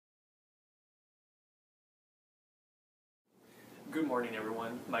Good morning,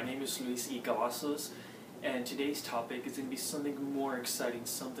 everyone. My name is Cavazos, and today's topic is going to be something more exciting,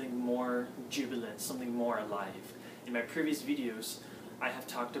 something more jubilant, something more alive. In my previous videos, I have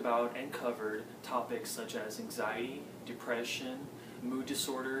talked about and covered topics such as anxiety, depression, mood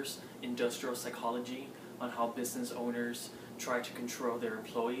disorders, industrial psychology, on how business owners try to control their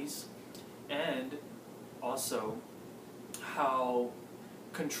employees, and also how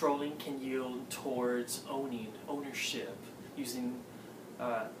controlling can yield towards ownership, using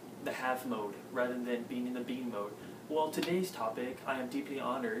the have mode rather than being in the being mode. Well, today's topic, I am deeply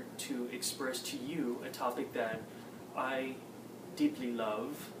honored to express to you a topic that I deeply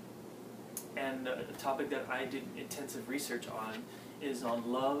love, and a topic that I did intensive research on is on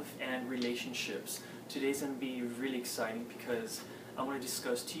love and relationships. Today's going to be really exciting because I want to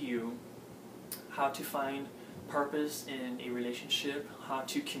discuss to you how to find purpose in a relationship, how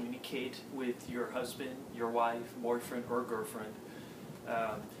to communicate with your husband, your wife, boyfriend, or girlfriend.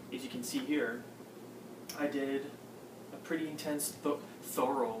 As you can see here, I did a pretty intense,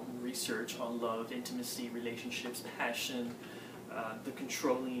 thorough research on love, intimacy, relationships, passion, the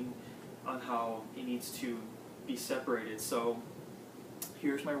controlling, on how it needs to be separated. So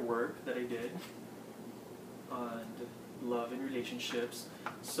here's my work that I did on love and relationships.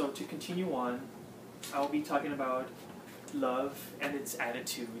 So to continue on, I'll be talking about love and its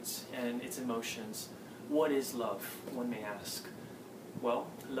attitudes and its emotions. What is love, one may ask? Well,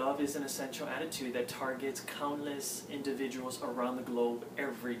 love is an essential attitude that targets countless individuals around the globe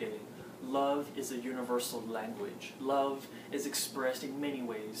every day. Love is a universal language. Love is expressed in many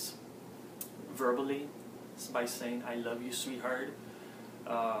ways. Verbally, by saying, "I love you, sweetheart."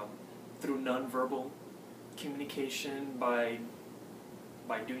 Through nonverbal communication, by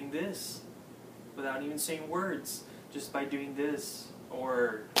doing this, without even saying words, just by doing this,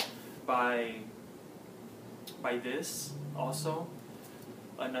 or by this also.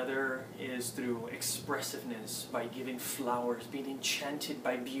 Another is through expressiveness, by giving flowers, being enchanted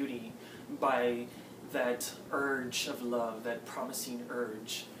by beauty, by that urge of love, that promising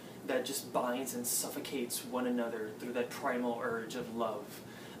urge that just binds and suffocates one another through that primal urge of love.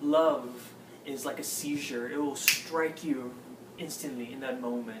 Love is like a seizure. It will strike you instantly in that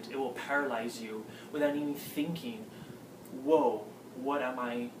moment. It will paralyze you without even thinking, whoa, what am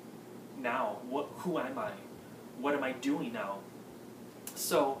I now? Who am I? What am I doing now?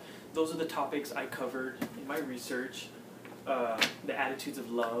 So those are the topics I covered in my research. The attitudes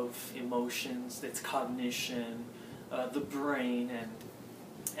of love, emotions, its cognition, the brain,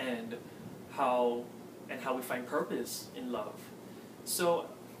 and how we find purpose in love. So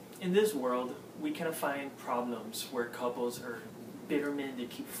in this world, we can find problems where couples are bitter men, they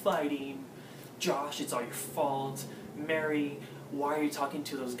keep fighting. "Josh, it's all your fault." "Mary, why are you talking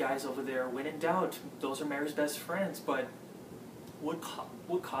to those guys over there?" When in doubt, those are Mary's best friends. But what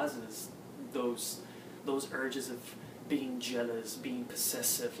causes those urges of being jealous, being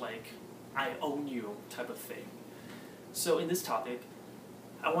possessive, like "I own you" type of thing? So in this topic,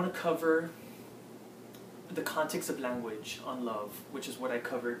 I want to cover the context of language on love, which is what I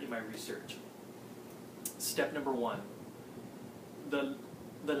covered in my research. Step number one, the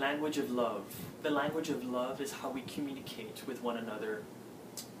language of love. The language of love is how we communicate with one another.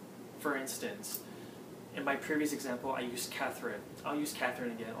 For instance, in my previous example, I used Catherine. I'll use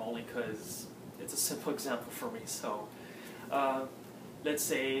Catherine again only because it's a simple example for me. So let's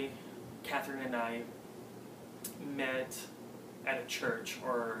say Catherine and I met at a church,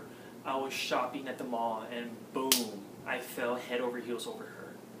 or I was shopping at the mall, and boom, I fell head over heels over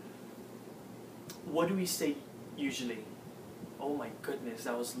her. What do we say usually? "Oh my goodness,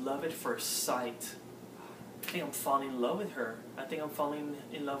 that was love at first sight. I think I'm falling in love with her. I think I'm falling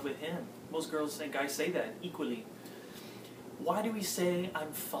in love with him." Most girls and guys say that equally. Why do we say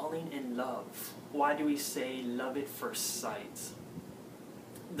 "I'm falling in love"? Why do we say love at first sight?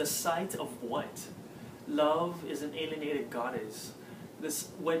 The sight of what? Love is an alienated goddess.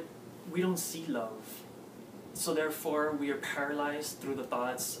 We don't see love. So therefore, we are paralyzed through the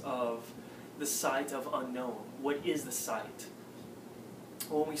thoughts of the sight of unknown. What is the sight?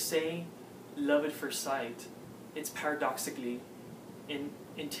 When we say love at first sight, it's paradoxically,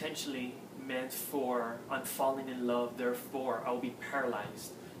 intentionally meant for "I'm falling in love, therefore I will be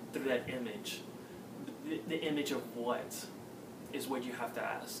paralyzed" through that image. The image of what is what you have to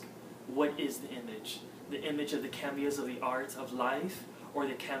ask. What is the image? The image of the canvas of the art of life, or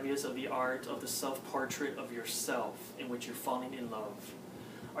the canvas of the art of the self-portrait of yourself in which you're falling in love?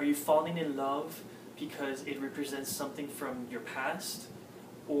 Are you falling in love because it represents something from your past?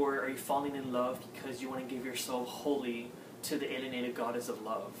 Or are you falling in love because you want to give yourself wholly to the alienated goddess of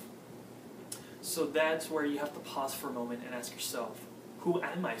love? So that's where you have to pause for a moment and ask yourself, who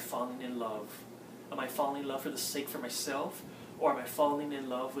am I falling in love? Am I falling in love for the sake for myself, or am I falling in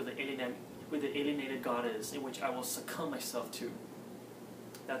love with the alienated goddess in which I will succumb myself to?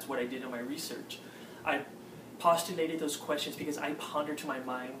 That's what I did in my research. I postulated those questions because I pondered to my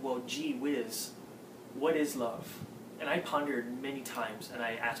mind, well, gee whiz, what is love? And I pondered many times, and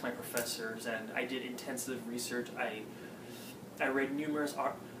I asked my professors, and I did intensive research. I read numerous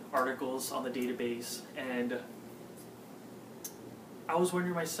articles on the database, and I was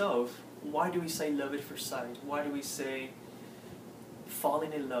wondering myself, why do we say love at first sight? Why do we say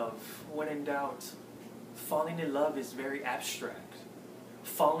falling in love? When in doubt, falling in love is very abstract.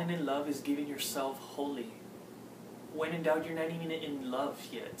 Falling in love is giving yourself wholly. When in doubt, you're not even in love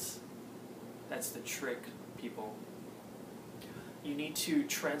yet. That's the trick, people. You need to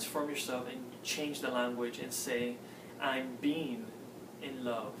transform yourself and change the language and say, I'm being in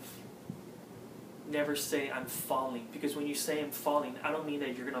love. Never say I'm falling, because when you say I'm falling, I don't mean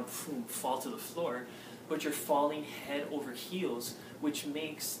that you're going to fall to the floor, but you're falling head over heels, which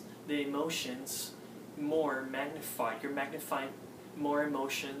makes the emotions more magnified. You're magnifying more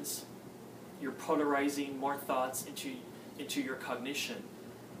emotions, you're polarizing more thoughts into your cognition.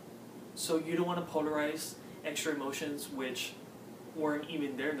 So you don't want to polarize extra emotions which weren't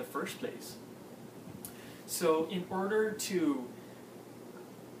even there in the first place. So in order to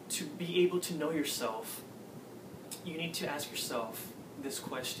be able to know yourself, you need to ask yourself this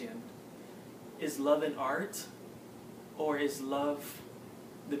question: is love an art, or is love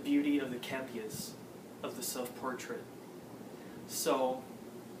the beauty of the campus, of the self-portrait? So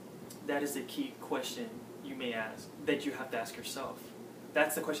that is the key question you may ask, that you have to ask yourself.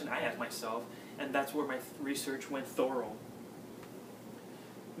 That's the question I asked myself, and that's where my research went thorough.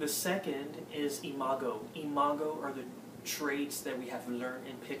 The second is imago. Imago are the traits that we have learned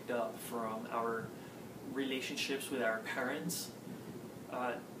and picked up from our relationships with our parents,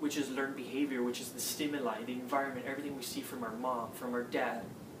 which is learned behavior, which is the stimuli, the environment, everything we see from our mom, from our dad.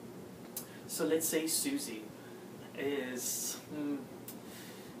 So let's say Susie is,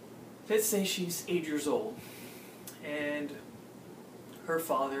 let's say she's 8 years old, and her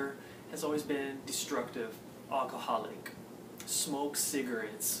father has always been destructive, alcoholic, smokes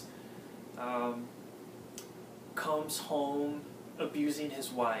cigarettes, comes home abusing his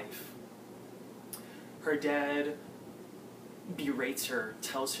wife. Her dad berates her,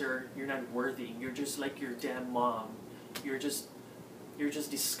 tells her, you're not worthy, you're just like your damn mom, you're just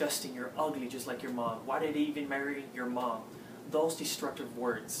disgusting, you're ugly just like your mom, why did he even marry your mom? Those destructive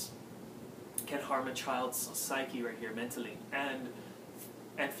words can harm a child's psyche right here, mentally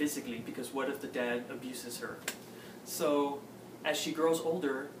and physically, because what if the dad abuses her? So as she grows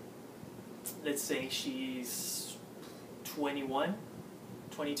older, let's say she's 21,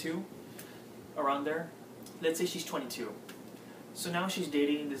 22, around there. Let's say she's 22. So now she's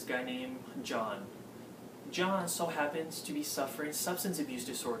dating this guy named John. John so happens to be suffering substance abuse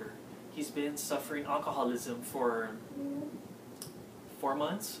disorder. He's been suffering alcoholism for 4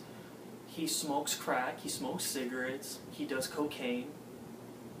 months. He smokes crack, he smokes cigarettes, he does cocaine,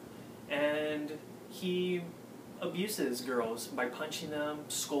 and he abuses girls by punching them,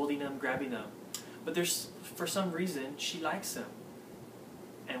 scolding them, grabbing them. But for some reason, she likes him.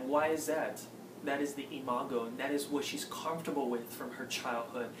 And why is that? That is the imago, and that is what she's comfortable with from her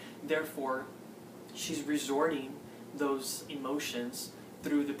childhood. Therefore, she's resorting those emotions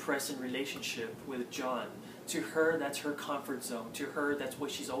through the present relationship with John. To her, that's her comfort zone. To her, that's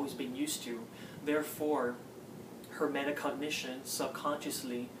what she's always been used to. Therefore, her metacognition,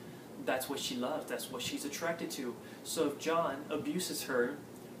 subconsciously, that's what she loves, that's what she's attracted to. So if John abuses her,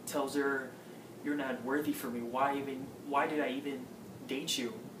 tells her, you're not worthy for me, why did I even date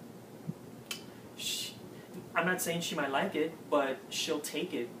you? I'm not saying she might like it, but she'll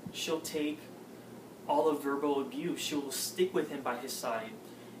take it. She'll take all the verbal abuse. She'll stick with him by his side.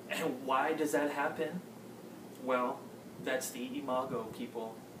 And why does that happen? Well, that's the imago,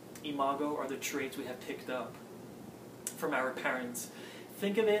 people. Imago are the traits we have picked up from our parents.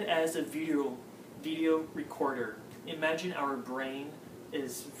 Think of it as a video recorder. Imagine our brain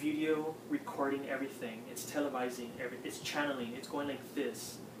is video recording everything. It's televising everything. It's channeling. It's going like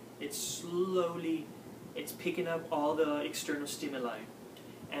this. It's picking up all the external stimuli,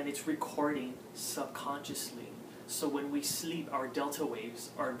 and it's recording subconsciously. So when we sleep, our delta waves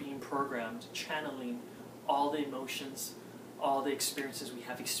are being programmed, channeling all the emotions, all the experiences we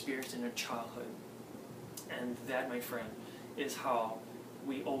have experienced in our childhood. And that, my friend, is how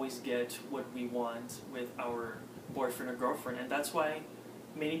we always get what we want with our boyfriend or girlfriend. And that's why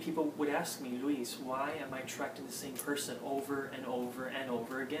Many people would ask me, Luis, why am I attracting the same person over and over and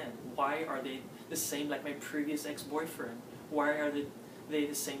over again? Why are they the same like my previous ex-boyfriend? Why are they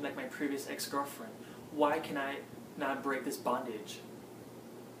the same like my previous ex-girlfriend? Why can I not break this bondage?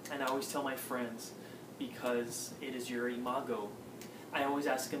 And I always tell my friends, because it is your imago. I always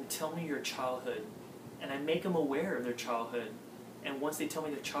ask them, tell me your childhood. And I make them aware of their childhood. And once they tell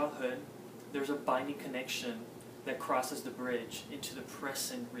me their childhood, there's a binding connection that crosses the bridge into the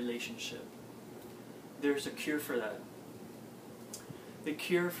present relationship. There's a cure for that. The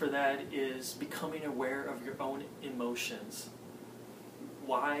cure for that is becoming aware of your own emotions.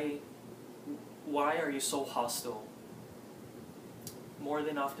 Why are you so hostile? More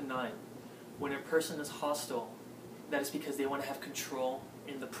than often not, when a person is hostile, that is because they want to have control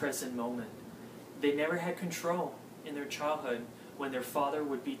in the present moment. They never had control in their childhood when their father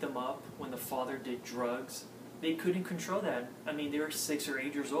would beat them up, when the father did drugs. They couldn't control that. I mean, they were 6 or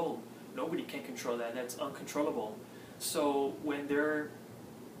 8 years old. Nobody can control that. That's uncontrollable. So when they're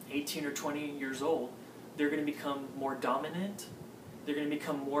 18 or 20 years old, they're going to become more dominant. They're going to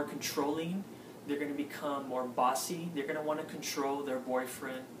become more controlling. They're going to become more bossy. They're going to want to control their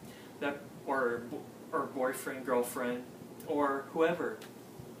boyfriend, or boyfriend, girlfriend, or whoever.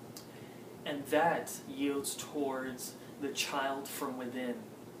 And that yields towards the child from within.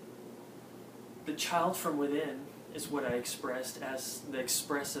 The child from within is what I expressed as the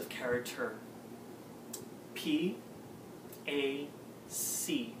expressive character. P, A,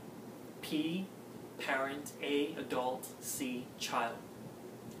 C. P, parent, A, adult, C, child.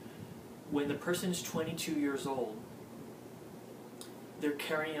 When the person is 22 years old, they're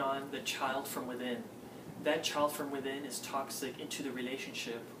carrying on the child from within. That child from within is toxic into the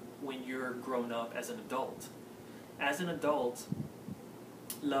relationship when you're grown up as an adult. As an adult,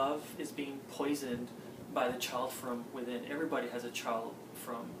 love is being poisoned by the child from within. Everybody has a child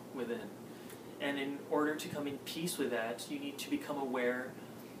from within. And in order to come in peace with that, you need to become aware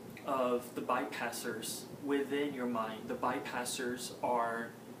of the bypassers within your mind. The bypassers are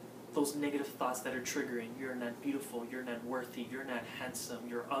those negative thoughts that are triggering. You're not beautiful, you're not worthy, you're not handsome,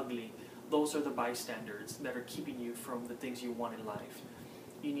 you're ugly. Those are the bystanders that are keeping you from the things you want in life.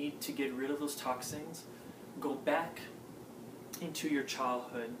 You need to get rid of those toxins. Go back into your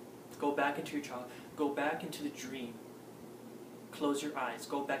childhood. Go back into your child. Go back into the dream. Close your eyes.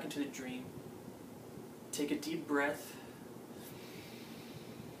 Go back into the dream. Take a deep breath.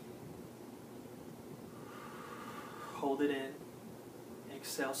 Hold it in.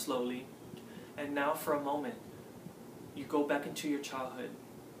 Exhale slowly. And now for a moment, you go back into your childhood.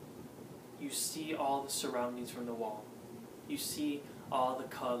 You see all the surroundings from the wall. You see all the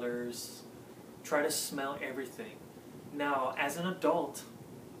colors. Try to smell everything. Now, as an adult,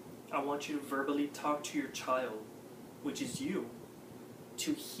 I want you to verbally talk to your child, which is you,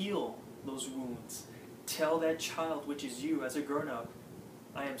 to heal those wounds. Tell that child, which is you as a grown-up,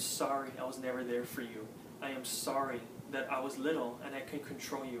 I am sorry I was never there for you. I am sorry that I was little and I could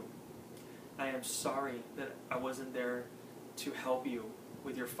control you. I am sorry that I wasn't there to help you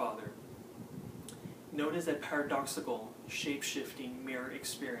with your father. Notice that paradoxical, shape-shifting mirror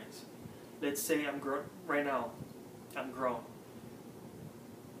experience. Let's say I'm grown. Right now, I'm grown.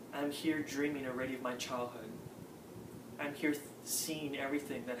 I'm here dreaming already of my childhood. I'm here seeing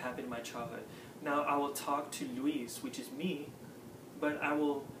everything that happened in my childhood. Now I will talk to Luis, which is me, but I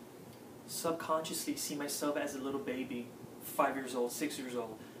will subconsciously see myself as a little baby, 5 years old, 6 years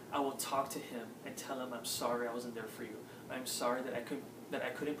old. I will talk to him and tell him I'm sorry I wasn't there for you. I'm sorry that I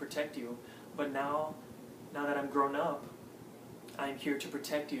couldn't protect you. But now that I'm grown up, I'm here to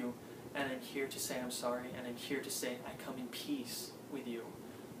protect you, and I'm here to say I'm sorry, and I'm here to say I come in peace with you.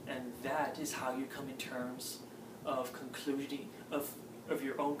 And that is how you come in terms of concluding, of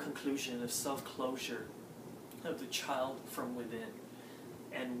your own conclusion, of self-closure, of the child from within.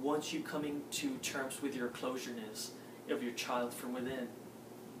 And once you come into terms with your closureness of your child from within,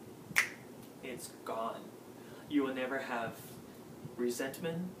 it's gone. You will never have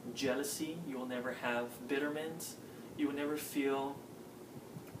resentment, jealousy. You will never have bitterment. You will never feel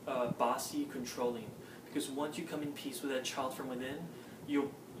bossy, controlling. Because once you come in peace with that child from within,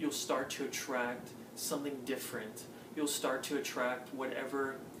 you'll start to attract something different. You'll start to attract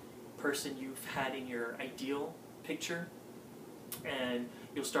whatever person you've had in your ideal picture, and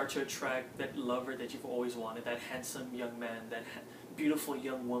you'll start to attract that lover that you've always wanted, that handsome young man, that beautiful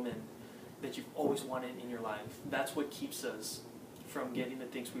young woman that you've always wanted in your life. That's what keeps us from getting the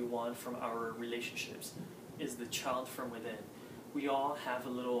things we want from our relationships, is the child from within. We all have a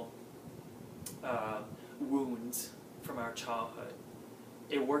little wounds from our childhood.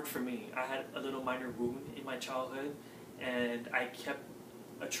 It worked for me. I had a little minor wound in my childhood, and I kept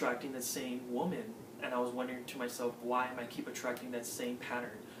attracting the same woman, and I was wondering to myself, why am I keep attracting that same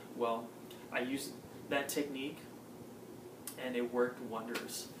pattern? Well, I used that technique and it worked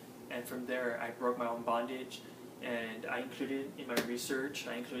wonders. And from there, I broke my own bondage, and I included in my research,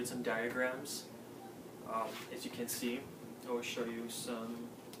 I included some diagrams. As you can see, I will show you some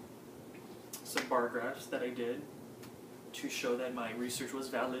bar graphs that I did to show that my research was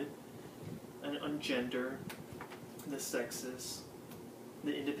valid, and on gender, the sexes,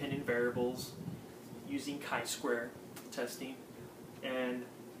 the independent variables, using chi-square testing, and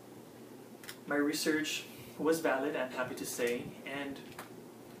my research was valid, I'm happy to say. And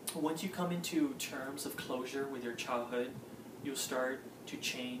once you come into terms of closure with your childhood, you'll start to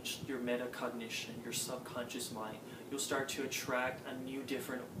change your metacognition, your subconscious mind. You'll start to attract a new,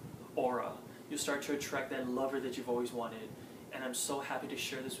 different aura. You'll start to attract that lover that you've always wanted. And I'm so happy to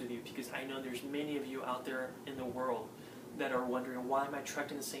share this with you, because I know there's many of you out there in the world that are wondering, why am I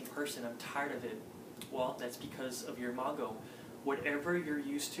attracting the same person? I'm tired of it. Well, that's because of your imago. Whatever you're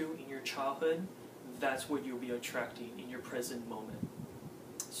used to in your childhood, that's what you'll be attracting in your present moment.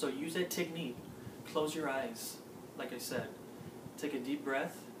 So use that technique. Close your eyes, like I said. Take a deep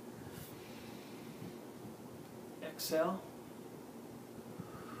breath. Exhale.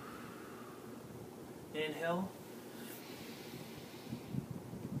 Inhale.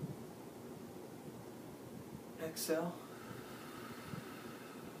 Exhale.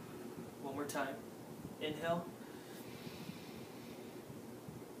 One more time. Inhale.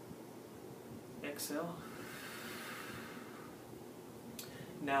 Exhale.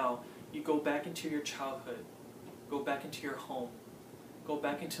 Now, you go back into your childhood. Go back into your home. Go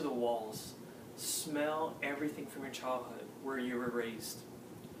back into the walls. Smell everything from your childhood, where you were raised.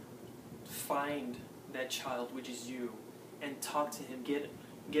 Find that child, which is you, and talk to him.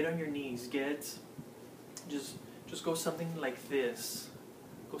 Get on your knees. Just go something like this.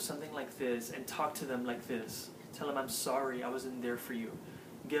 Go something like this, and talk to them like this. Tell them, I'm sorry, I wasn't there for you.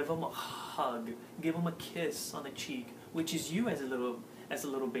 Give them a hug. Give them a kiss on the cheek, which is you as a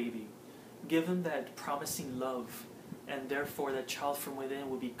little baby. Give them that promising love, and therefore that child from within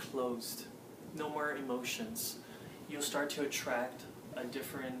will be closed. No more emotions. You'll start to attract a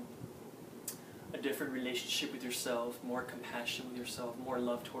different relationship with yourself, more compassion with yourself, more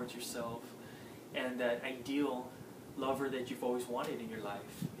love towards yourself, and that ideal lover that you've always wanted in your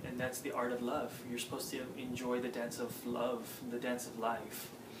life. And that's the art of love. You're supposed to enjoy the dance of love, the dance of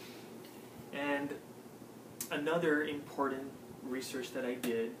life. And another important research that I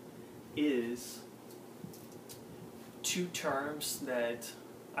did is two terms that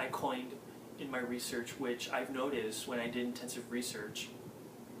I coined in my research, which I've noticed when I did intensive research,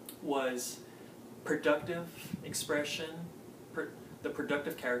 was productive expression, the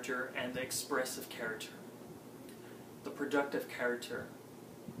productive character, and the expressive character. The productive character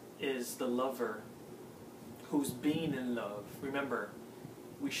is the lover who's being in love. Remember,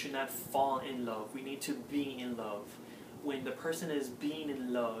 we should not fall in love. We need to be in love. When the person is being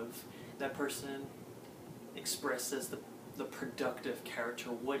in love, that person expresses the productive character.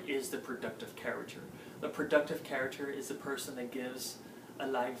 What is the productive character? The productive character is the person that gives a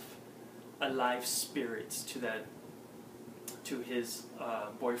life spirit to his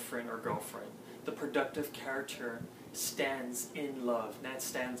boyfriend or girlfriend. The productive character stands in love, not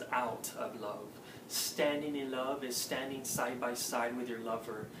stands out of love. Standing in love is standing side by side with your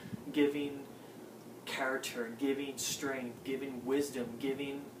lover, giving character, giving strength, giving wisdom,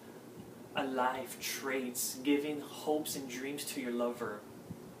 giving life traits, giving hopes and dreams to your lover.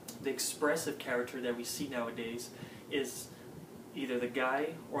 The expressive character that we see nowadays is either the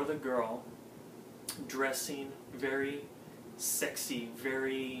guy or the girl dressing very sexy,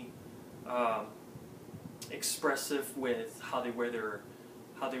 very expressive with how they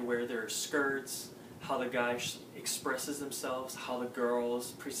wear their skirts, how the guy expresses themselves, how the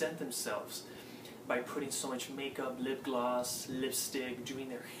girls present themselves by putting so much makeup, lip gloss, lipstick, doing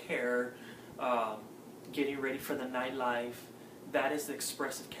their hair, getting ready for the nightlife. That is the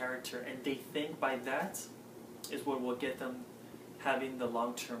expressive character, and they think by that is what will get them having the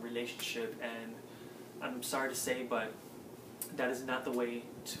long-term relationship. And I'm sorry to say, but that is not the way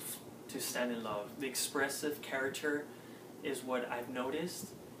to stand in love. The expressive character is what I've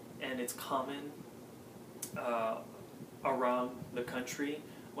noticed, and it's common around the country.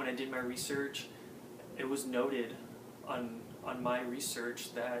 When I did my research, it was noted on my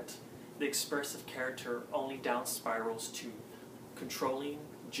research that the expressive character only down spirals to controlling,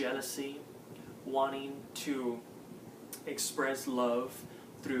 jealousy, wanting to express love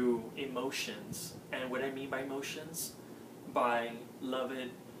through emotions. And what I mean by emotions, by love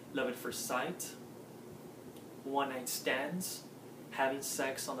at first sight, one night stands, having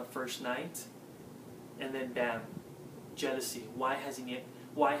sex on the first night, and then bam, jealousy. Why hasn't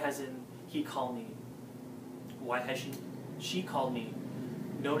he called me? Why hasn't she called me?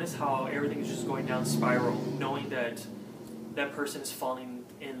 Notice how everything is just going down spiral, knowing that that person is falling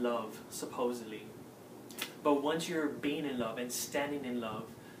in love, supposedly. But once you're being in love and standing in love,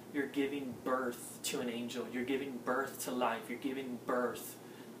 you're giving birth to an angel. You're giving birth to life. You're giving birth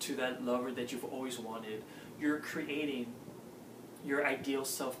to that lover that you've always wanted. You're creating your ideal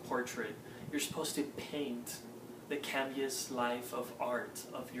self-portrait. You're supposed to paint the canvas life of art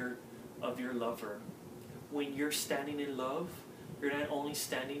of your lover. When you're standing in love, you're not only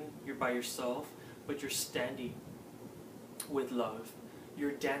standing, you're by yourself, but you're standing with love.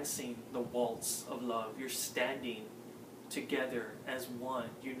 You're dancing the waltz of love. You're standing together as one,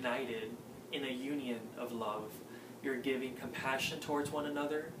 united in a union of love. You're giving compassion towards one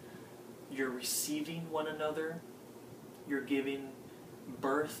another. You're receiving one another. You're giving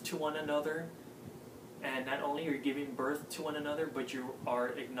birth to one another. And not only are you giving birth to one another, but you are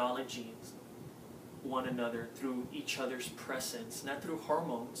acknowledging one another through each other's presence, not through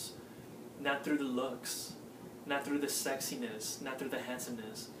hormones, not through the looks, not through the sexiness, not through the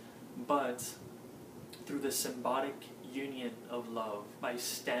handsomeness, but through the symbolic union of love, by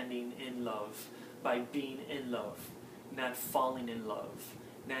standing in love, by being in love, not falling in love,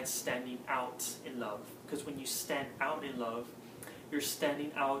 not standing out in love. Because when you stand out in love, you're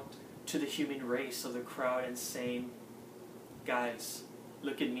standing out to the human race of the crowd and saying, guys,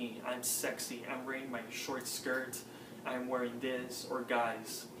 look at me, I'm sexy, I'm wearing my short skirt, I'm wearing this. Or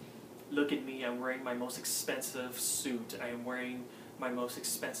guys, look at me, I'm wearing my most expensive suit, I am wearing my most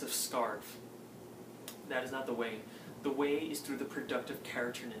expensive scarf. That is not the way. The way is through the productive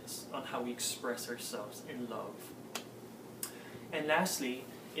characterness on how we express ourselves in love. And lastly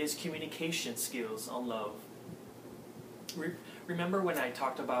is communication skills on love. Remember when I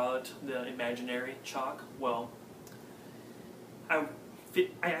talked about the imaginary chalk? Well, I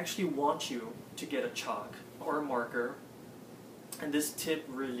actually want you to get a chalk or a marker, and this tip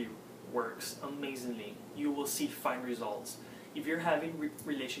really works amazingly. You will see fine results. If you're having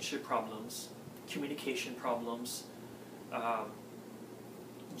relationship problems, communication problems,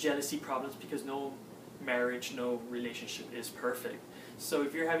 jealousy problems, because no marriage, no relationship is perfect. So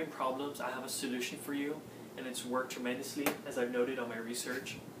if you're having problems, I have a solution for you, and it's worked tremendously, as I've noted on my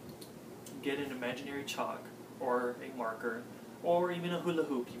research. Get an imaginary chalk or a marker, or even a hula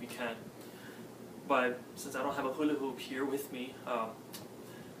hoop if you can. But since I don't have a hula hoop here with me,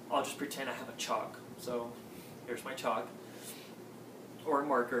 I'll just pretend I have a chalk. So here's my chalk or a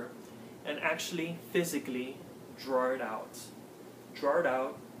marker, and actually physically draw it out. Draw it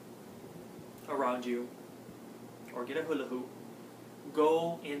out around you, or get a hula hoop.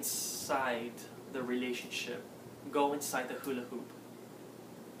 Go inside the relationship. Go inside the hula hoop.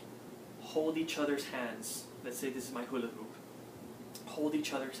 Hold each other's hands. Let's say this is my hula hoop. Hold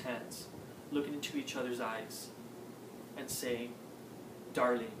each other's hands, looking into each other's eyes, and say,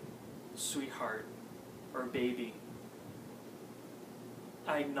 darling, sweetheart, or baby,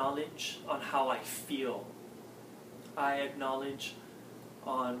 I acknowledge on how I feel. I acknowledge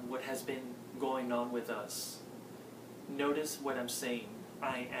on what has been going on with us. Notice what I'm saying.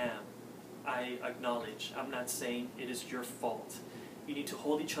 I am. I acknowledge. I'm not saying it is your fault. You need to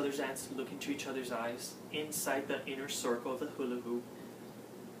hold each other's hands, look into each other's eyes, inside the inner circle of the hula hoop.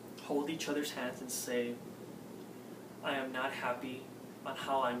 Hold each other's hands and say, I am not happy on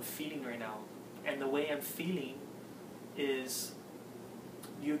how I'm feeling right now. And the way I'm feeling is,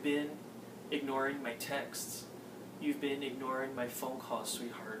 you've been ignoring my texts. You've been ignoring my phone calls,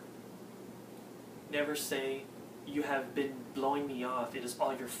 sweetheart. Never say, you have been blowing me off, it is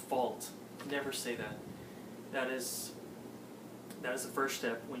all your fault. Never say that. That is the first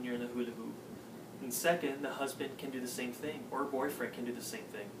step when you're in the hula hoop. And second, the husband can do the same thing, or boyfriend can do the same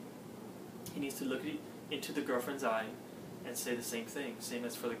thing. He needs to look into the girlfriend's eye and say the same thing. Same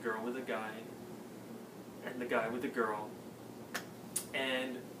as for the girl with the guy, and the guy with the girl.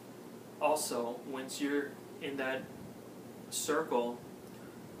 And also, once you're in that circle,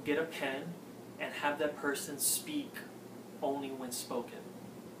 get a pen and have that person speak only when spoken.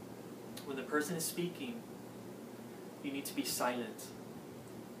 When the person is speaking, you need to be silent.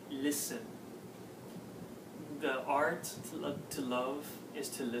 Listen. The art to love is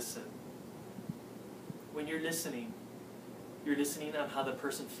to listen. When you're listening on how the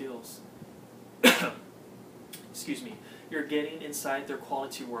person feels. Excuse me. You're getting inside their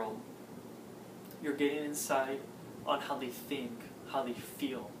quality world. You're getting inside on how they think, how they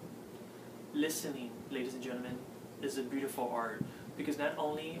feel. Listening, ladies and gentlemen, is a beautiful art, because not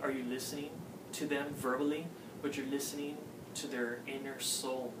only are you listening to them verbally, but you're listening to their inner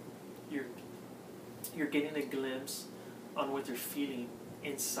soul. You're getting a glimpse on what they're feeling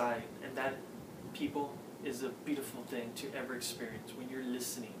inside, and that, people, is a beautiful thing to ever experience. When you're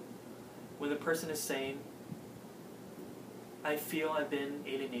listening, when the person is saying, I feel I've been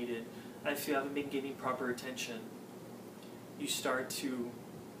alienated, I feel I haven't been getting proper attention, you start to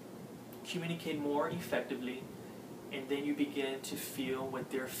communicate more effectively, and then you begin to feel what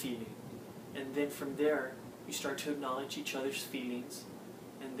they're feeling. And then from there, you start to acknowledge each other's feelings,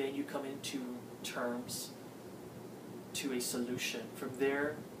 and then you come into terms to a solution. From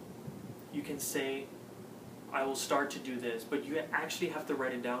there, you can say, I will start to do this, but you actually have to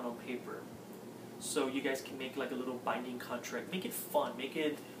write it down on paper. So you guys can make like a little binding contract. Make it fun. Make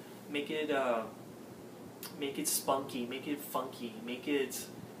it spunky. Make it funky. Make it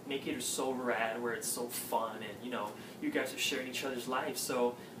so rad where it's so fun, and you guys are sharing each other's lives.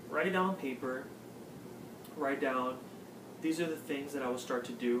 So write it down on paper. Write down, these are the things that I will start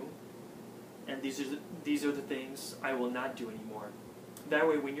to do, and these are the things I will not do anymore. That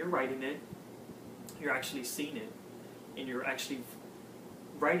way, when you're writing it, you're actually seeing it, and you're actually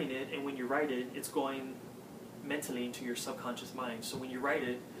writing it, and when you write it, it's going mentally into your subconscious mind. So when you write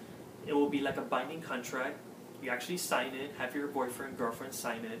it, it will be like a binding contract. You actually sign it, have your boyfriend, girlfriend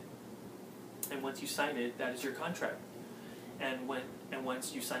sign it, and once you sign it, that is your contract. And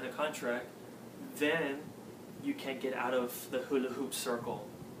once you sign the contract, then you can't get out of the hula hoop circle.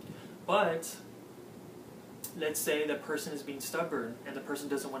 But let's say the person is being stubborn and the person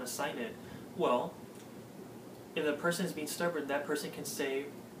doesn't want to sign it. Well, if the person is being stubborn, that person can say,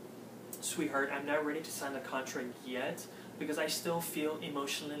 sweetheart, I'm not ready to sign the contract yet because I still feel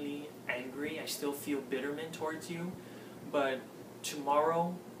emotionally angry. I still feel bitterment towards you. But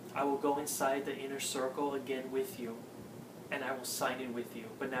tomorrow, I will go inside the inner circle again with you, and I will sign it with you,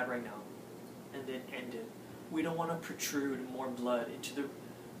 but not right now. And then end it. We don't want to protrude more blood into the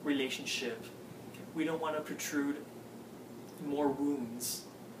relationship. We don't want to protrude more wounds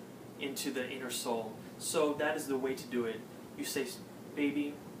into the inner soul. So that is the way to do it. You say,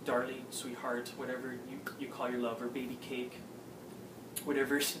 baby, darling, sweetheart, whatever you call your lover, baby cake,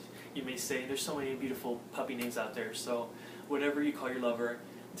 whatever you may say. There's so many beautiful puppy names out there. So whatever you call your lover,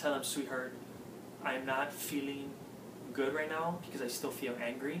 tell him, sweetheart, I'm not feeling good right now because I still feel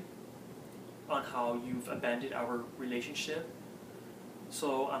angry on how you've abandoned our relationship.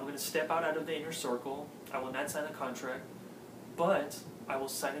 So I'm going to step out of the inner circle. I will not sign a contract, but I will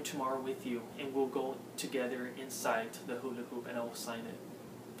sign it tomorrow with you, and we'll go together inside the hula hoop, and I will sign it.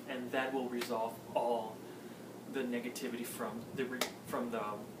 And that will resolve all the negativity from the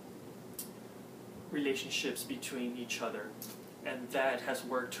relationships between each other. And that has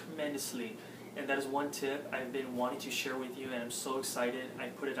worked tremendously. And that is one tip I've been wanting to share with you, and I'm so excited I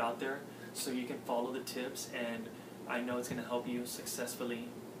put it out there so you can follow the tips, and I know it's going to help you successfully,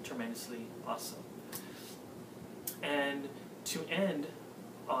 tremendously awesome. And to end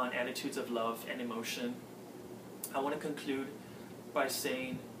on attitudes of love and emotion, I want to conclude by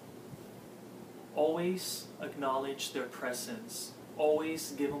saying, always acknowledge their presence.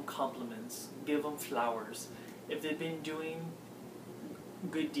 Always give them compliments. Give them flowers. If they've been doing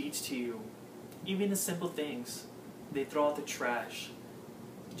good deeds to you, even the simple things, they throw out the trash,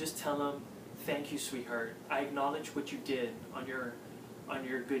 just tell them, thank you, sweetheart. I acknowledge what you did on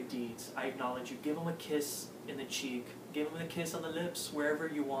your good deeds. I acknowledge you. Give them a kiss in the cheek. Give them a kiss on the lips, wherever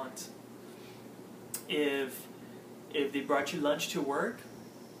you want. If they brought you lunch to work,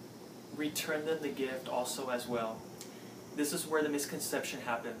 return them the gift also as well. This is where the misconception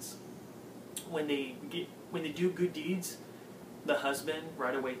happens. When they do good deeds, the husband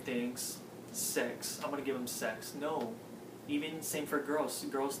right away thinks, sex. I'm going to give him sex. No. Even same for girls.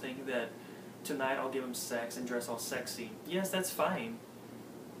 Girls think that tonight I'll give him sex and dress all sexy. Yes, that's fine.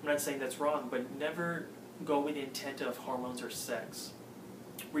 I'm not saying that's wrong, but never go with the intent of hormones or sex.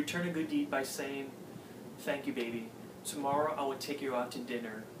 Return a good deed by saying, thank you, baby. Tomorrow I will take you out to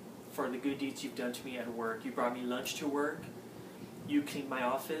dinner for the good deeds you've done to me at work. You brought me lunch to work. You cleaned my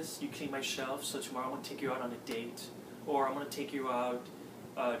office. You cleaned my shelves. So tomorrow I'm going to take you out on a date. Or I'm going to take you out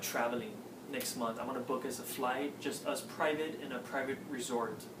traveling next month. I'm going to book us a flight, just us private in a private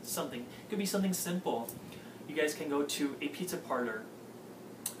resort. Something. It could be something simple. You guys can go to a pizza parlor.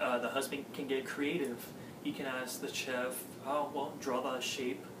 The husband can get creative. He can ask the chef, oh, well, draw the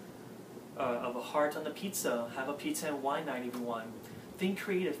shape of a heart on the pizza. Have a pizza and wine night if you want. Think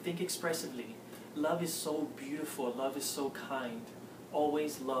creative. Think expressively. Love is so beautiful. Love is so kind.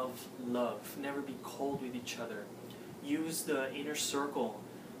 Always love love. Never be cold with each other. Use the inner circle.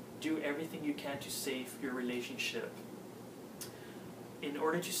 Do everything you can to save your relationship. In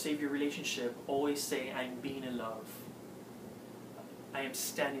order to save your relationship, always say, I'm being in love. I am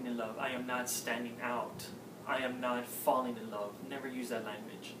standing in love. I am not standing out. I am not falling in love. Never use that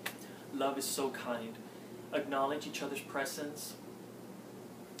language. Love is so kind. Acknowledge each other's presence.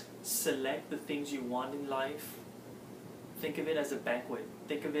 Select the things you want in life. Think of it as a banquet.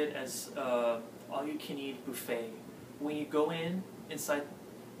 Think of it as all-you-can-eat buffet. When you go inside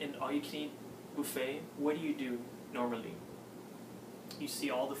an all-you-can-eat buffet, what do normally? You see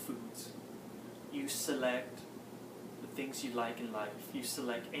all the foods. You select the things you like in life. You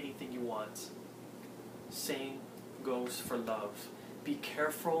select anything you want. Same goes for love. Be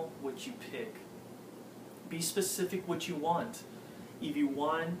careful what you pick. Be specific what you want. If you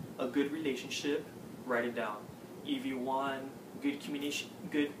want a good relationship, write it down. If you want good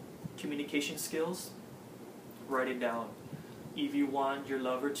communication skills, write it down. If you want your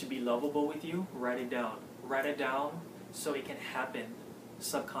lover to be lovable with you, write it down. Write it down so it can happen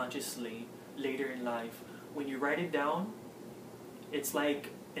subconsciously later in life. When you write it down, it's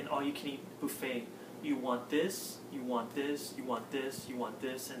like an all-you-can-eat buffet. You want this, you want this, you want this, you want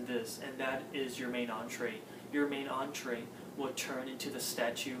this, and that is your main entree. Your main entree will turn into the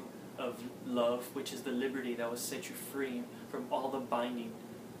statue of love, which is the liberty that will set you free from all the binding,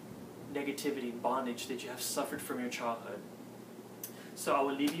 negativity, bondage that you have suffered from your childhood. So I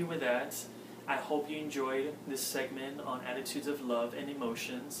will leave you with that. I hope you enjoyed this segment on attitudes of love and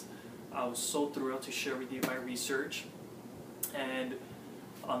emotions. I was so thrilled to share with you my research. And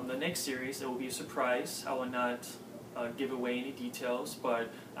on the next series, it will be a surprise. I will not give away any details, but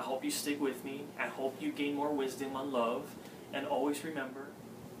I hope you stick with me. I hope you gain more wisdom on love. And always remember,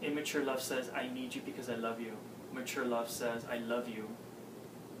 immature love says, I need you because I love you. Mature love says, I love you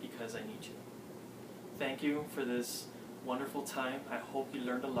because I need you. Thank you for this wonderful time. I hope you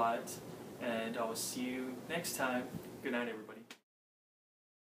learned a lot, and I will see you next time. Good night, everybody.